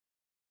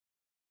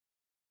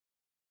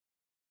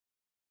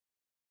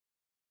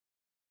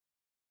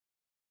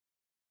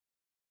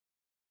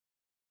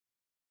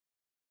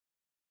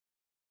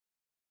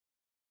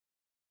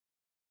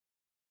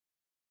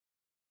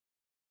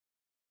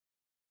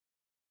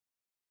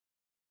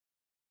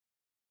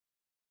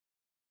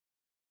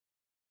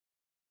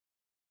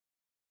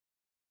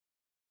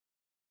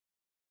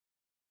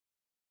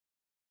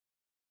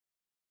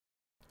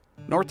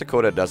North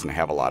Dakota doesn't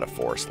have a lot of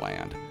forest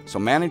land, so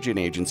managing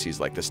agencies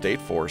like the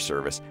State Forest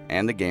Service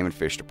and the Game and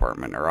Fish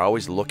Department are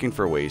always looking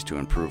for ways to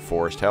improve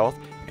forest health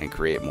and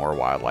create more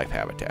wildlife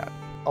habitat.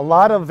 A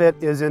lot of it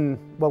is in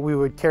what we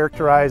would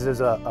characterize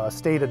as a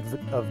state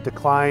of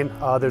decline.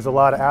 There's a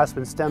lot of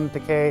aspen stem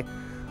decay,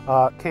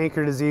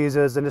 canker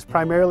diseases, and it's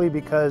primarily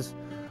because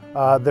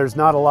there's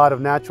not a lot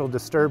of natural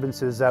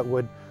disturbances that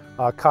would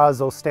cause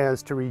those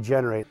stands to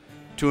regenerate.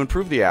 To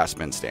improve the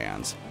aspen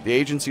stands, the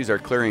agencies are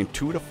clearing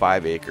 2 to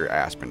 5 acre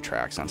aspen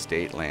tracts on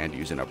state land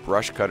using a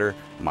brush cutter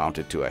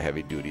mounted to a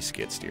heavy-duty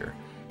skid steer.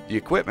 The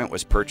equipment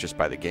was purchased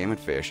by the Game and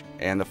Fish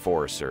and the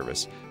Forest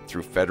Service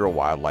through Federal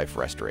Wildlife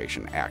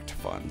Restoration Act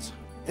funds.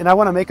 And I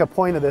want to make a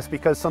point of this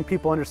because some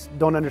people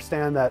don't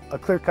understand that a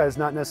clear cut is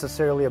not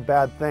necessarily a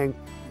bad thing.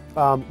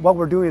 What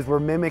we're doing is we're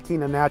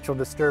mimicking a natural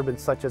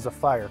disturbance such as a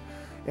fire.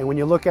 And when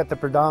you look at the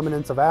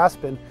predominance of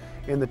aspen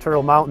in the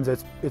Turtle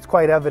Mountains, it's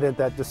quite evident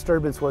that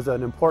disturbance was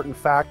an important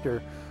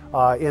factor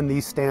in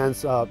these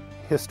stands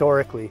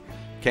historically.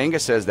 Kanga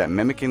says that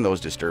mimicking those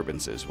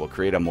disturbances will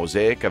create a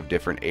mosaic of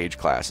different age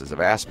classes of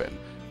aspen,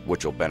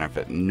 which will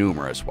benefit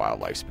numerous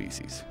wildlife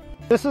species.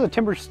 This is a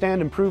timber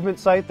stand improvement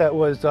site that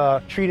was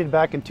treated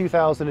back in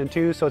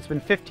 2002, so it's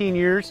been 15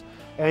 years,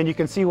 and you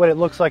can see what it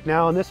looks like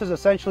now, and this is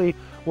essentially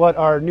what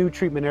our new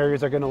treatment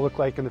areas are going to look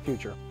like in the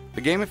future. The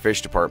Game and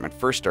Fish Department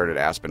first started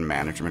aspen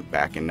management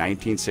back in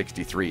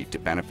 1963 to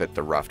benefit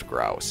the ruffed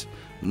grouse.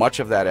 Much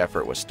of that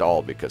effort was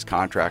stalled because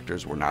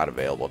contractors were not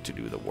available to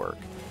do the work,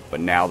 but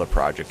now the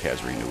project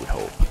has renewed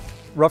hope.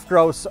 Ruffed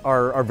grouse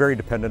are very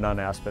dependent on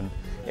aspen,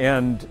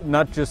 and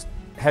not just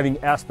having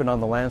aspen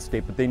on the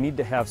landscape, but they need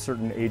to have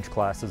certain age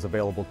classes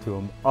available to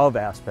them of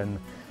aspen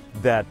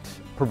that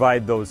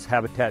provide those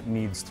habitat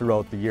needs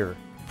throughout the year.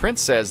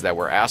 Prince says that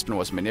where aspen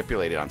was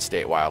manipulated on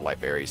state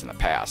wildlife areas in the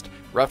past,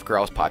 ruffed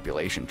grouse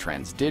population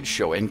trends did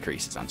show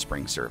increases on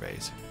spring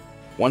surveys.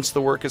 Once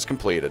the work is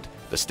completed,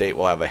 the state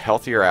will have a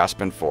healthier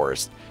aspen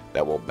forest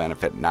that will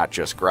benefit not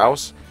just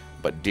grouse,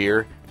 but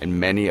deer and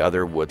many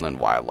other woodland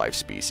wildlife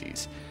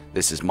species.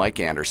 This is Mike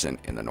Anderson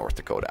in the North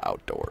Dakota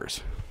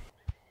Outdoors.